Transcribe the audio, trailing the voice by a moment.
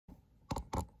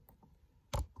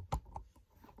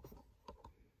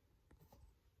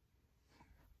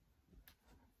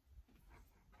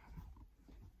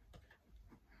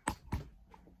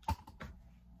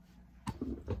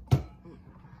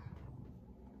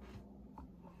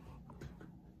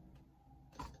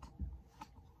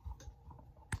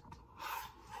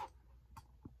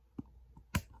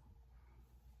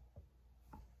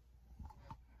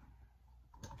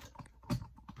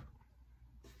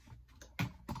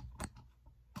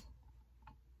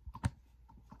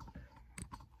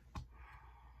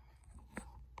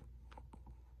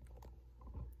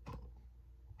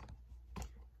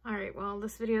Alright, well,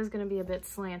 this video is gonna be a bit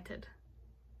slanted.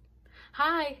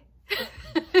 Hi!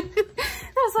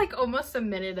 That was like almost a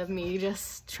minute of me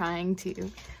just trying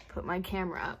to put my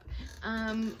camera up.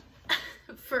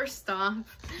 First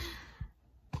off,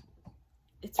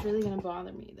 it's really gonna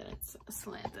bother me that it's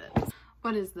slanted.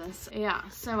 What is this? Yeah,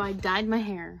 so I dyed my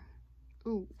hair.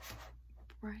 Ooh,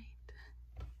 bright.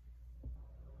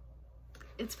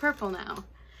 It's purple now.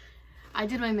 I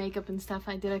did my makeup and stuff.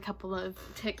 I did a couple of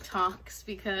TikToks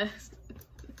because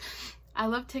I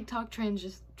love TikTok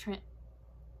transition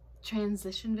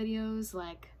videos,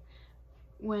 like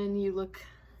when you look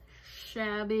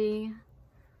shabby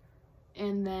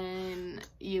and then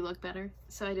you look better.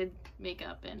 So I did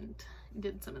makeup and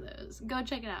did some of those. Go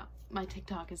check it out. My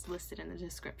TikTok is listed in the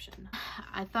description.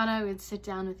 I thought I would sit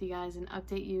down with you guys and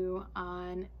update you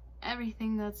on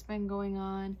everything that's been going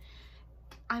on.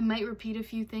 I might repeat a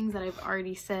few things that I've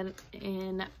already said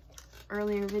in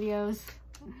earlier videos,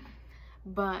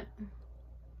 but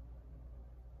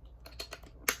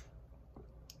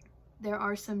there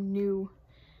are some new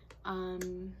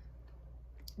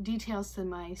details to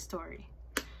my story.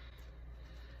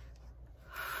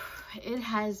 It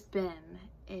has been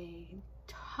a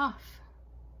tough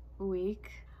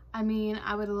week. I mean,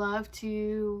 I would love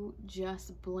to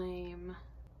just blame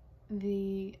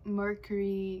the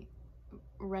Mercury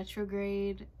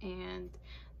retrograde and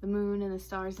the moon and the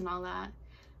stars and all that,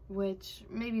 which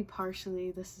maybe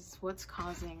partially this is what's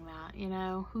causing that, you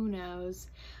know, who knows.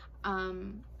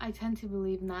 I tend to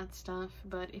believe in that stuff,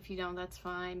 but if you don't, that's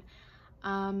fine.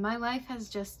 My life has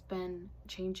just been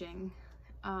changing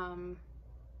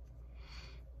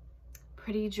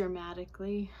pretty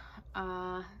dramatically.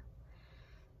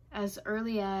 As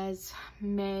early as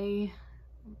May,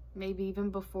 maybe even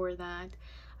before that,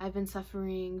 I've been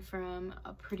suffering from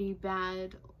a pretty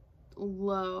bad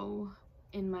low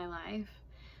in my life.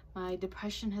 My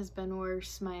depression has been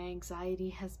worse. My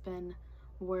anxiety has been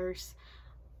worse.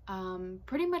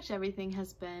 Pretty much everything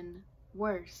has been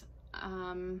worse.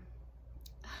 I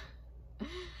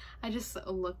just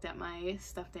looked at my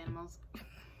stuffed animals.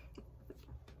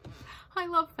 I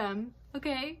love them,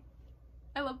 okay?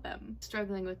 I love them.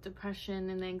 Struggling with depression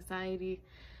and anxiety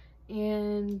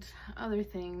and other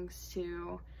things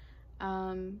too.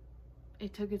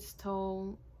 It took its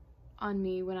toll on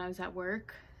me when I was at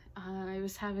work. I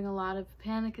was having a lot of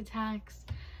panic attacks.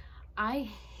 I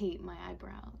hate my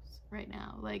eyebrows right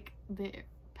now. Like, they're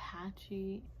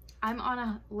patchy. I'm on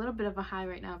a little bit of a high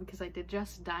right now because I did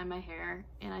just dye my hair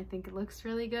and I think it looks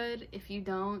really good. If you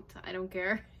don't, I don't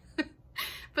care.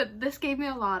 But this gave me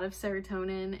a lot of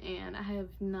serotonin and I have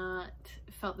not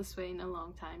felt this way in a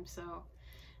long time. So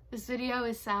this video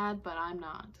is sad, but I'm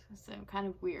not. So kind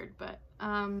of weird, but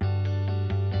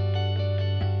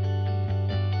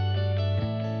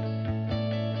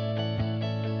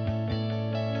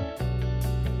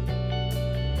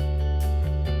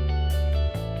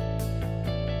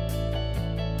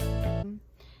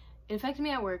it affected me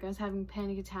at work. I was having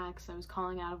panic attacks. I was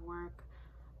calling out of work.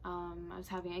 I was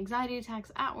having anxiety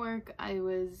attacks at work. I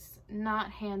was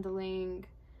not handling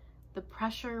the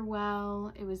pressure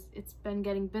well. It's been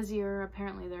getting busier.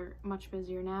 Apparently they're much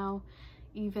busier now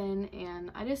even,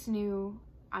 and I just knew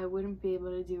I wouldn't be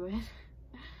able to do it.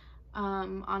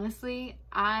 Honestly,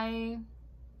 I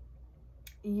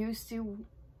used to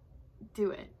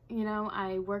do it, you know.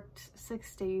 I worked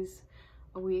 6 days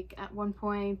a week at one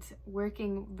point,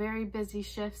 working very busy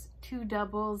shifts, 2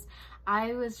 doubles.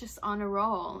 I was just on a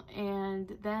roll,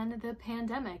 and then the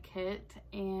pandemic hit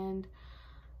and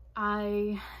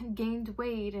I gained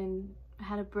weight and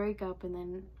had a breakup, and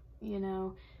then, you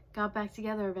know, got back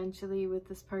together eventually with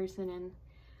this person, and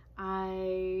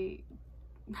I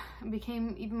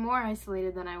became even more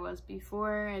isolated than I was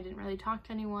before. I didn't really talk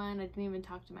to anyone. I didn't even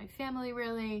talk to my family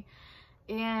really,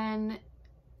 and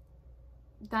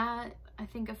that I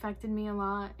think affected me a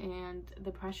lot, and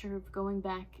the pressure of going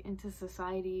back into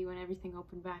society when everything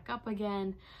opened back up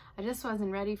again. I just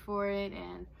wasn't ready for it,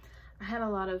 and I had a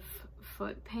lot of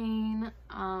foot pain,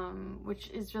 which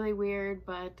is really weird,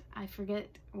 but I forget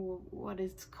what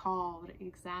it's called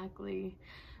exactly.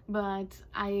 But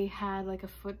I had like a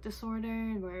foot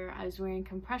disorder where I was wearing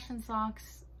compression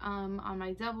socks on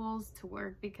my doubles to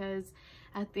work because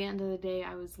at the end of the day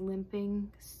I was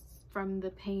limping from the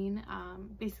pain.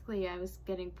 Basically I was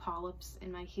getting polyps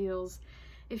in my heels.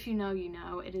 If you know, you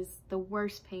know. It is the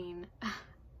worst pain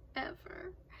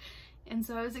ever. And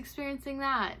so I was experiencing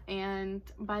that. And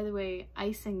by the way,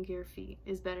 icing your feet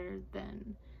is better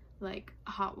than like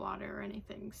hot water or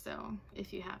anything. So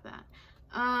if you have that,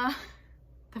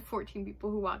 the 14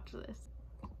 people who watch this.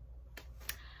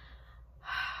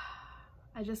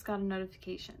 I just got a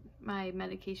notification, my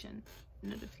medication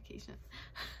notification.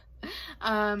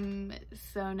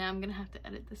 So now I'm gonna have to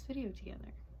edit this video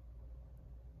together.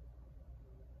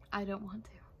 I don't want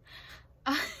to.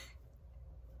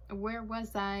 Where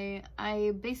was I?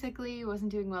 I basically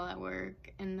wasn't doing well at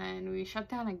work, and then we shut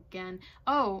down again.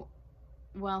 Oh,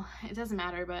 well, it doesn't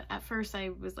matter, but at first I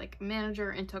was like a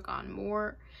manager and took on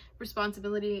more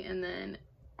responsibility, and then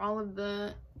all of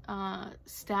the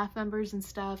staff members and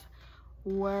stuff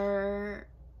were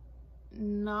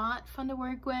not fun to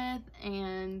work with,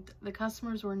 and the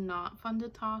customers were not fun to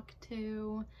talk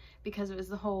to because it was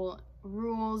the whole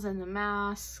rules and the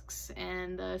masks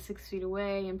and the 6 feet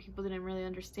away, and people didn't really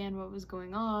understand what was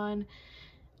going on.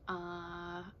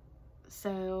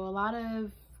 So a lot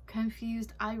of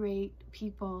confused, irate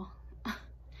people.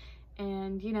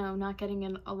 And, you know, not getting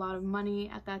in a lot of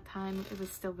money at that time. It was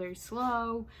still very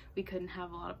slow. We couldn't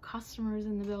have a lot of customers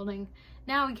in the building.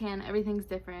 Now we can. Everything's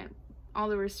different. All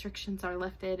the restrictions are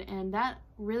lifted, and that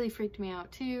really freaked me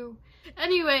out too.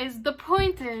 Anyways, the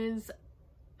point is,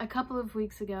 a couple of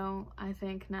weeks ago, I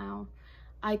think now,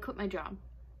 I quit my job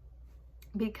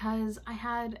because I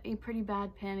had a pretty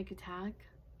bad panic attack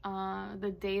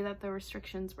the day that the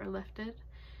restrictions were lifted.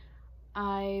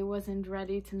 I wasn't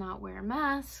ready to not wear a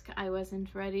mask. I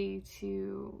wasn't ready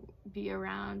to be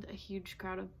around a huge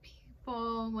crowd of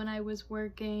people when I was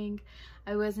working.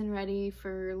 I wasn't ready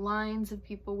for lines of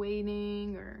people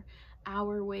waiting or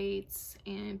hour waits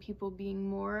and people being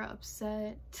more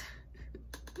upset.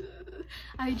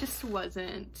 I just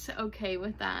wasn't okay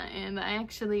with that, and I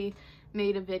actually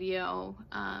made a video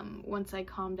once I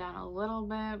calmed down a little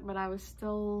bit, but I was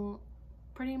still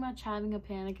pretty much having a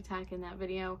panic attack in that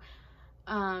video.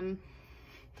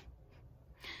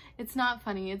 It's not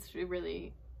funny, it's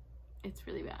really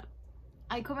bad.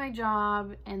 I quit my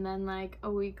job, and then like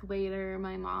a week later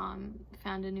my mom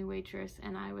found a new waitress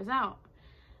and I was out.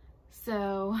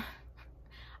 So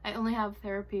I only have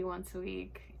therapy once a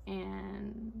week,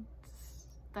 and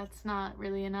that's not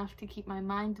really enough to keep my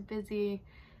mind busy.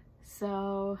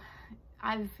 So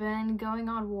I've been going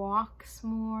on walks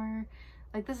more.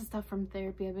 Like, this is stuff from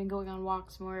therapy. I've been going on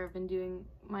walks more. I've been doing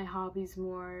my hobbies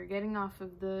more, getting off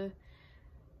of the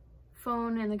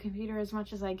phone and the computer as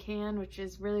much as I can, which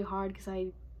is really hard because I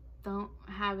don't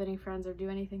have any friends or do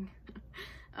anything.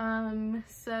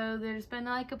 So there's been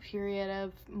like a period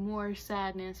of more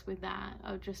sadness with that,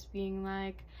 of just being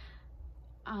like,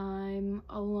 I'm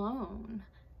alone,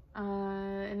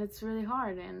 and it's really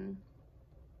hard, and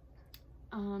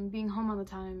being home all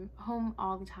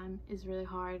the time is really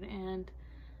hard, and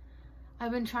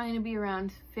I've been trying to be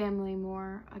around family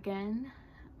more again.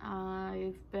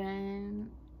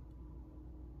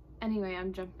 Anyway,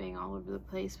 I'm jumping all over the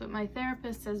place, but my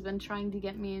therapist has been trying to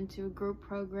get me into a group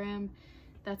program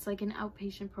that's like an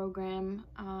outpatient program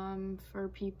for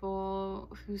people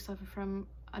who suffer from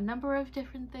a number of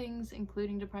different things,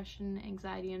 including depression,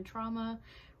 anxiety, and trauma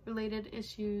related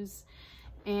issues.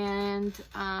 And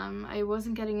I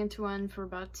wasn't getting into one for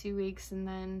about 2 weeks, and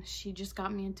then she just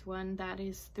got me into one that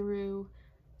is through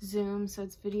Zoom, so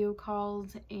it's video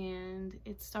called, and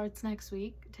it starts next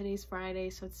week. Today's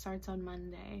Friday, so it starts on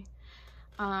Monday.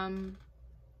 And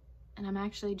I'm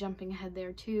actually jumping ahead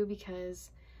there too,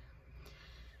 because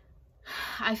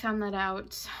I found that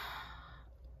out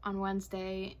on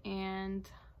Wednesday, and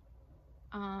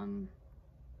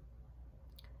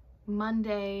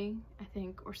Monday, I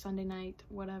think, or Sunday night,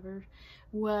 whatever,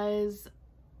 was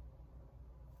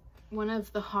one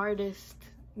of the hardest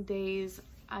days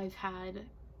I've had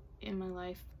in my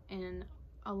life in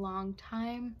a long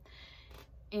time.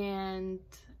 And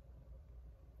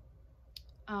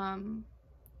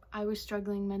I was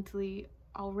struggling mentally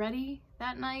already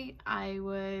that night.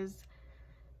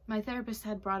 My therapist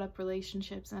had brought up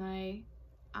relationships, and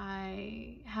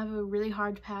I have a really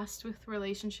hard past with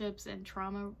relationships and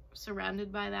trauma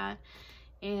surrounded by that,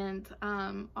 and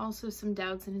also some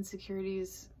doubts and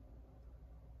insecurities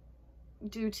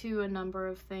due to a number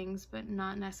of things, but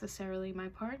not necessarily my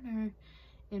partner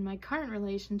in my current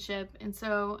relationship. And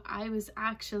so I was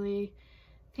actually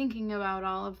thinking about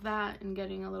all of that and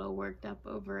getting a little worked up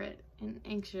over it and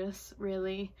anxious,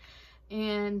 really.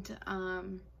 And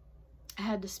I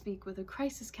had to speak with a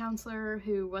crisis counselor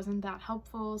who wasn't that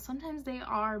helpful. Sometimes they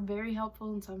are very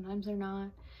helpful and sometimes they're not.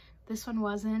 This one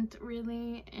wasn't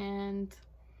really, and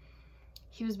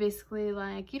he was basically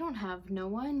like, you don't have no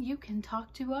one, you can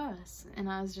talk to us. And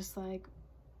I was just like,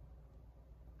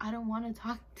 I don't want to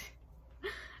talk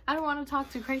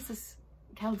to crisis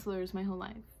counselors my whole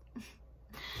life.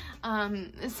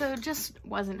 So it just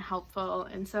wasn't helpful,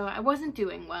 and so I wasn't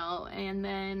doing well. And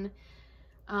then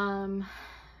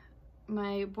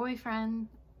my boyfriend,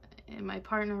 and my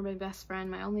partner, my best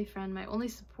friend, my only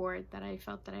support that I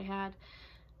felt that I had,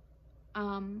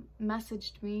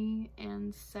 messaged me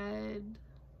and said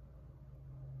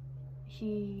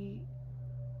he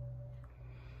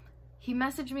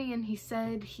messaged me and he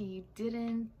said he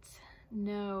didn't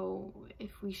know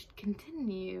if we should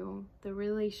continue the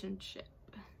relationship.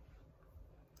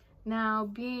 Now,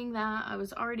 being that I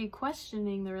was already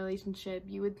questioning the relationship,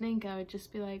 you would think I would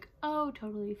just be like, oh,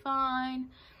 totally fine.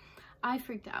 I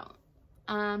freaked out.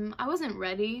 I wasn't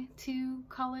ready to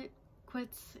call it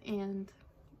quits, and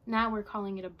now we're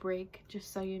calling it a break,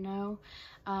 just so you know.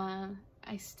 I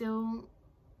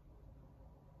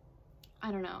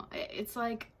don't know. It's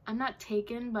like, I'm not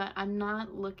taken, but I'm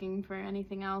not looking for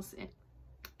anything else.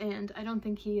 And I don't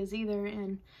think he is either.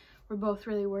 And we're both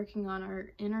really working on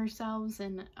our inner selves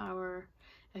and our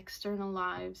external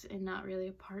lives and not really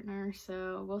a partner.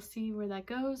 So we'll see where that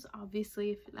goes.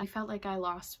 Obviously, I felt like I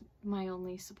lost my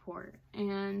only support.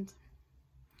 And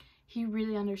he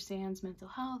really understands mental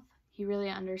health. He really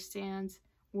understands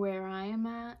where I am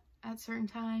at certain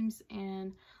times.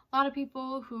 And a lot of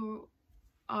people who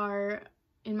are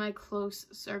in my close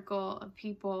circle of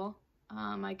people,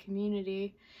 my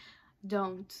community,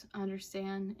 don't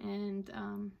understand, and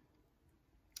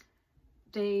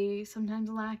they sometimes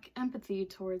lack empathy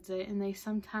towards it, and they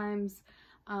sometimes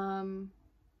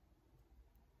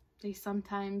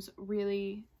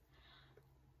really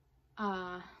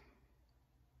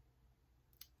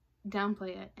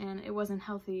downplay it, and it wasn't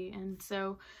healthy. And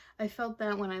so I felt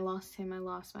that when I lost him, I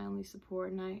lost my only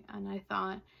support, and I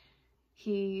thought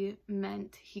he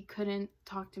meant he couldn't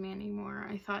talk to me anymore.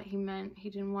 I thought he meant he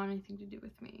didn't want anything to do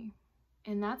with me.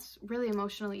 And that's really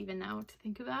emotional even now to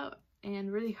think about,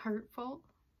 and really hurtful.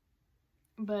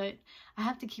 But I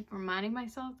have to keep reminding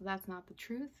myself that that's not the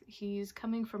truth. He's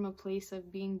coming from a place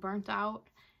of being burnt out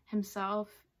himself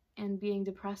and being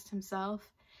depressed himself.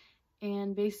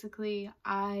 And basically,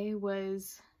 I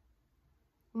was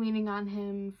leaning on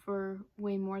him for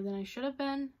way more than I should have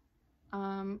been.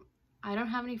 I don't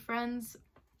have any friends.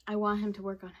 I want him to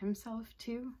work on himself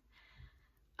too.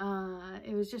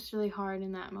 It was just really hard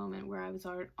in that moment where I was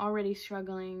already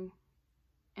struggling,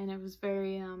 and it was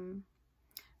very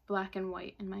black and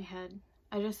white in my head.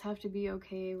 I just have to be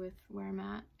okay with where I'm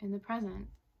at in the present,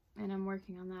 and I'm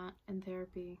working on that in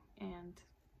therapy and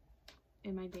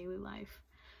in my daily life.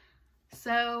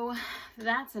 So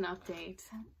that's an update.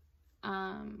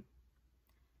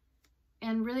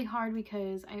 And really hard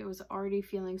because I was already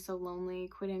feeling so lonely,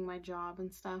 quitting my job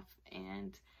and stuff,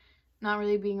 and not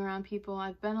really being around people.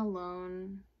 I've been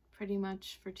alone pretty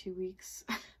much for 2 weeks,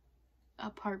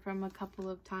 apart from a couple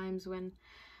of times when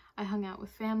I hung out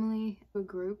with family. A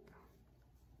group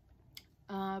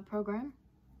program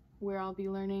where I'll be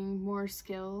learning more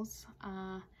skills.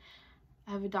 I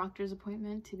have a doctor's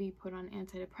appointment to be put on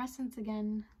antidepressants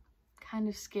again. Kind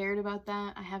of scared about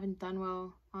that. I haven't done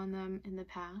well on them in the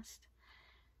past.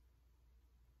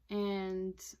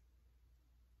 And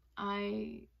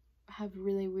I have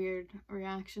really weird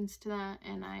reactions to that,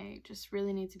 and I just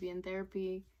really need to be in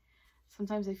therapy.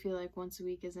 Sometimes I feel like once a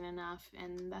week isn't enough,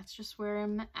 and that's just where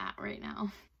I'm at right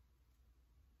now.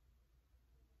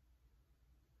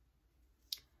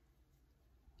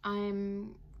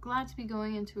 I'm glad to be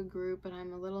going into a group, but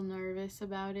I'm a little nervous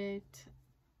about it.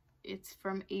 It's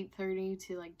from 8:30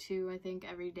 to like 2, I think,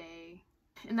 every day.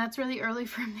 And that's really early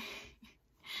for me.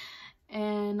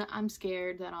 And I'm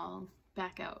scared that I'll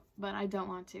back out, but I don't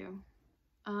want to.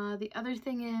 The other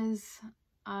thing is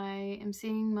I am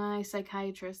seeing my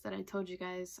psychiatrist that I told you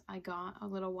guys I got a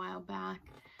little while back.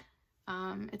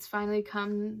 It's finally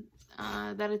come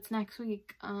that it's next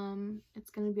week. It's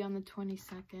going to be on the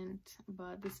 22nd,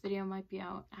 but this video might be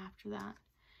out after that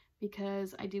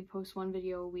because I do post 1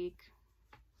 video a week.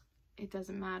 It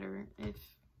doesn't matter if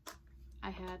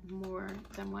I had more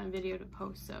than 1 video to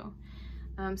post, so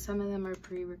some of them are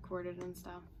pre-recorded and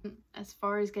stuff. As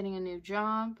far as getting a new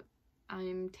job,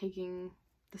 I'm taking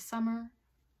the summer,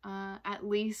 at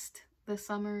least the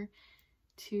summer,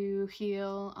 to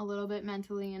heal a little bit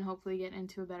mentally and hopefully get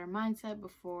into a better mindset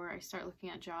before I start looking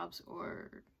at jobs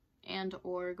or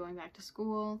going back to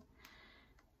school.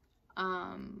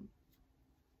 I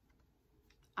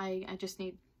just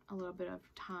need a little bit of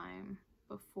time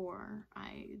before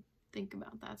I think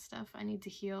about that stuff. I need to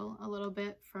heal a little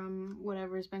bit from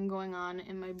whatever's been going on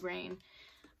in my brain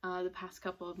the past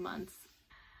couple of months.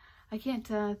 I can't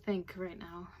think right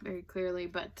now very clearly,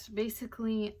 but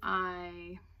basically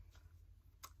I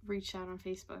reached out on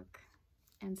Facebook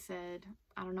and said,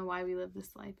 I don't know why we live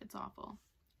this life, it's awful.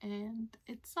 And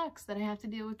it sucks that I have to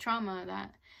deal with trauma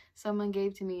that someone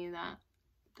gave to me that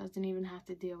doesn't even have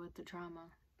to deal with the trauma.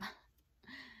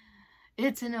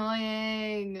 It's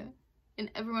annoying. And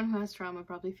everyone who has trauma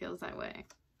probably feels that way.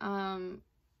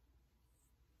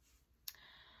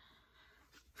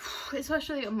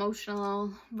 Especially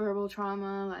emotional, verbal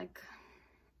trauma, like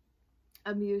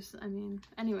abuse, I mean,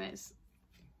 anyways.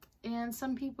 And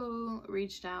some people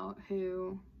reached out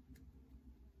who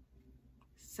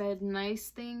said nice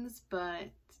things, but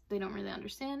they don't really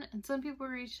understand. And some people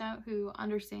reached out who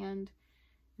understand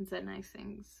and said nice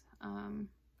things. I'm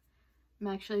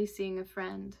actually seeing a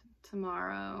friend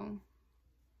tomorrow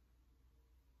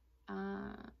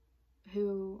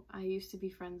who I used to be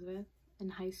friends with in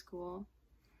high school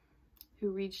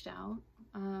who reached out.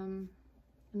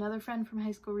 Another friend from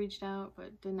high school reached out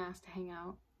but didn't ask to hang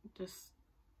out, just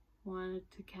wanted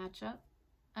to catch up,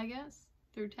 I guess,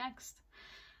 through text.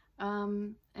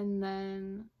 And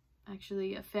then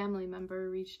actually a family member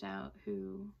reached out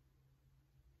who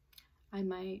I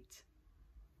might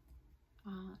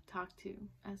talk to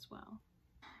as well.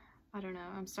 I don't know,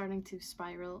 I'm starting to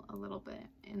spiral a little bit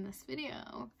in this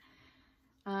video.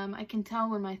 I can tell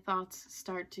when my thoughts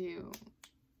start to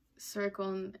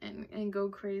circle and go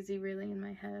crazy really in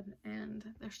my head, and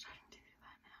they're starting to do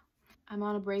that now. I'm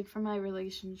on a break from my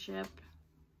relationship.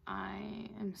 I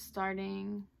am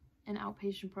starting an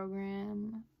outpatient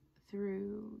program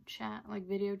through chat, like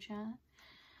video chat.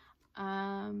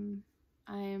 I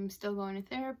am still going to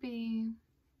therapy,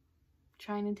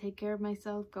 trying to take care of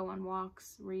myself, go on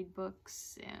walks, read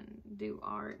books, and do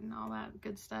art and all that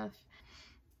good stuff.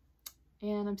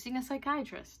 And I'm seeing a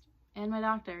psychiatrist and my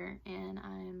doctor, and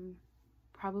I'm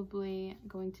probably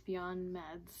going to be on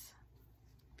meds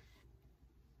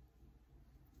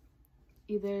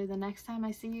either the next time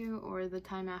I see you or the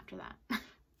time after that.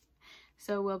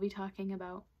 So we'll be talking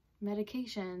about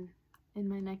medication in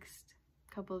my next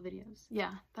couple of videos.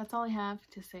 Yeah, that's all I have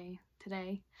to say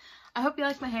today. I hope you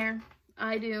like my hair.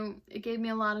 I do. It gave me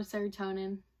a lot of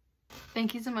serotonin.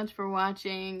 Thank you so much for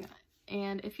watching.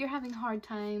 And if you're having a hard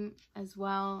time as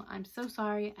well, I'm so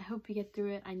sorry. I hope you get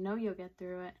through it. I know you'll get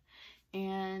through it.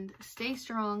 And stay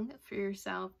strong for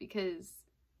yourself because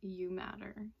you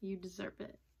matter. You deserve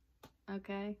it.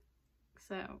 Okay?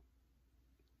 So,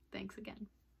 thanks again.